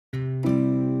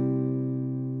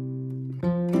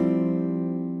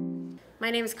My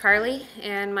name is Carly,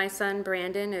 and my son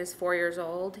Brandon is 4 years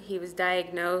old. He was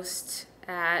diagnosed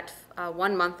at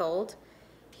 1 month old.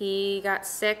 He got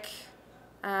sick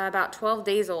about 12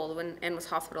 days old and was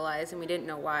hospitalized, and we didn't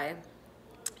know why.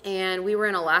 And we were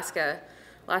in Alaska.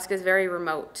 Alaska is very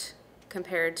remote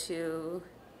compared to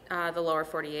the lower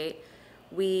 48.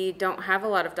 We don't have a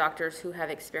lot of doctors who have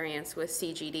experience with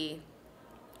CGD.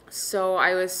 So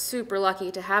I was super lucky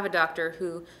to have a doctor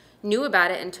who knew about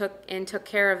it and took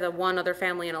care of the one other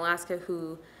family in Alaska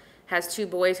who has 2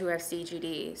 boys who have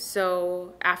CGD.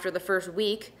 So after the first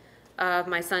week of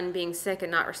my son being sick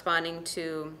and not responding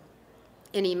to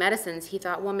any medicines, he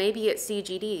thought, well, maybe it's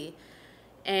CGD.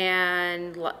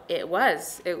 And it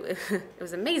was. It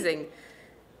was amazing.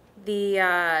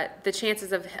 The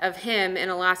chances of him in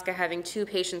Alaska having 2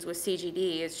 patients with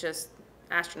CGD is just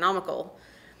astronomical.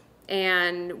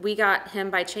 And we got him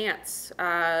by chance.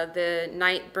 The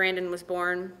night Brandon was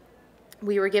born,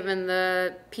 we were given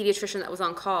the pediatrician that was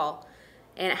on call,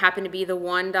 and it happened to be the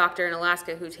one doctor in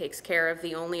Alaska who takes care of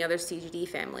the only other CGD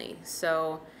family.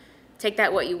 So take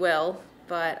that what you will,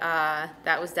 but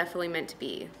that was definitely meant to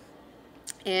be.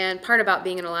 And part about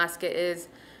being in Alaska is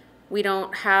we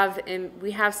have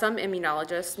some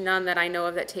immunologists, none that I know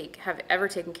of that have ever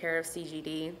taken care of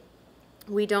CGD.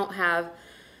 We don't have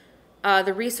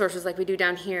the resources like we do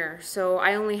down here. So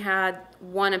I only had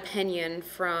one opinion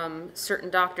from certain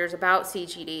doctors about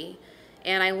CGD,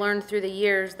 and I learned through the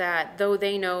years that though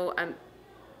they know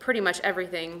pretty much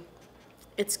everything,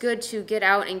 it's good to get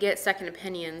out and get second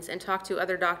opinions and talk to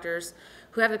other doctors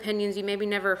who have opinions you maybe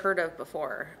never heard of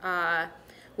before.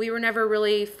 We were never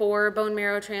really for bone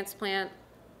marrow transplant.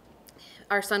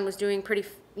 Our son was doing pretty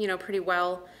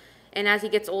well. And as he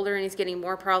gets older and he's getting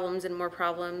more problems and more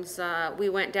problems, we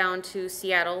went down to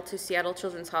Seattle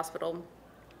Children's Hospital,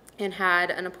 and had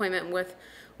an appointment with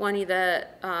one of the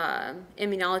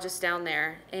immunologists down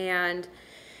there. And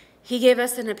he gave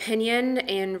us an opinion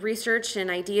and research and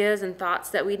ideas and thoughts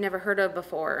that we'd never heard of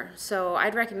before. So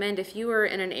I'd recommend, if you were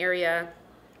in an area,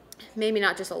 maybe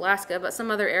not just Alaska, but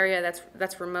some other area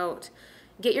that's remote,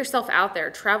 get yourself out there,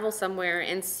 travel somewhere,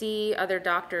 and see other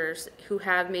doctors who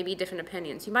have maybe different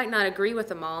opinions. You might not agree with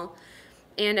them all,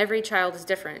 and every child is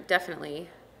different, definitely.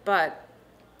 But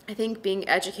I think being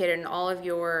educated in all of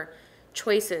your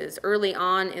choices early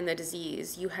on in the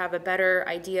disease, you have a better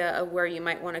idea of where you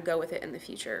might want to go with it in the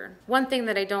future. One thing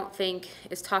that I don't think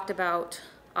is talked about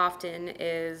often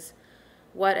is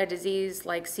what a disease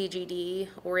like CGD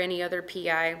or any other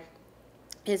PI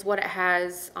is, what it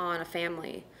has on a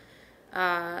family.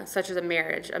 Such as a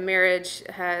marriage. A marriage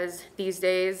has, these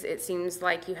days, it seems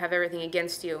like you have everything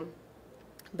against you.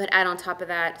 But add on top of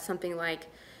that something like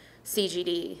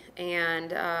CGD,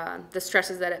 and the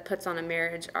stresses that it puts on a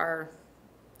marriage are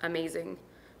amazingly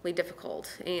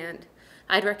difficult. And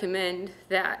I'd recommend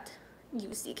that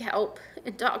you seek help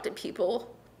and talk to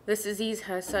people. This disease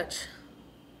has such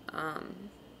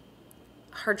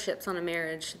hardships on a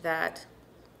marriage that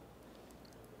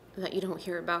you don't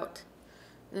hear about,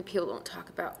 that people don't talk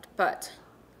about. But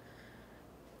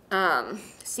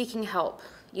seeking help,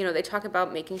 they talk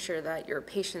about making sure that your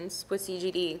patients with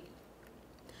CGD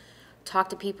talk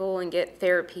to people and get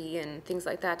therapy and things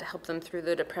like that to help them through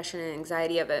the depression and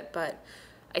anxiety of it. But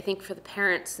I think for the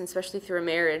parents, and especially through a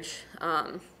marriage,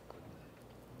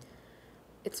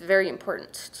 it's very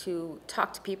important to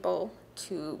talk to people,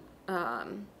 to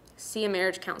see a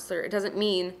marriage counselor. It doesn't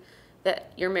mean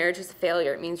that your marriage is a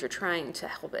failure. It means you're trying to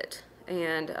help it.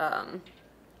 And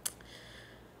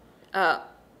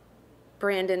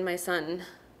Brandon, my son,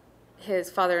 his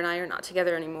father and I are not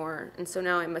together anymore, and so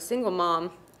now I'm a single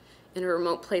mom in a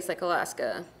remote place like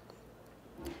Alaska,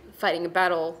 fighting a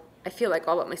battle I feel like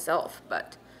all about myself.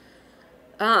 But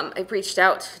I've reached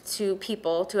out to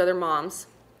people, to other moms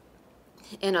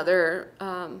and other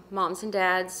moms and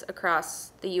dads across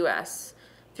the U.S.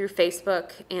 through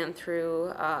Facebook and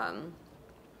through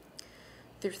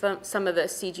some of the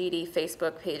CGD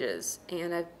Facebook pages,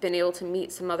 and I've been able to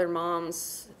meet some other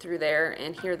moms through there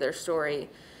and hear their story.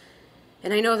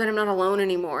 And I know that I'm not alone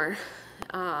anymore.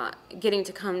 Getting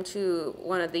to come to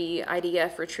one of the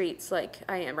IDF retreats like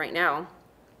I am right now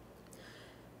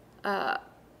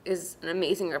is an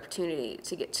amazing opportunity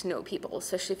to get to know people,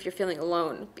 especially if you're feeling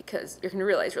alone, because you're going to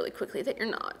realize really quickly that you're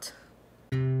not.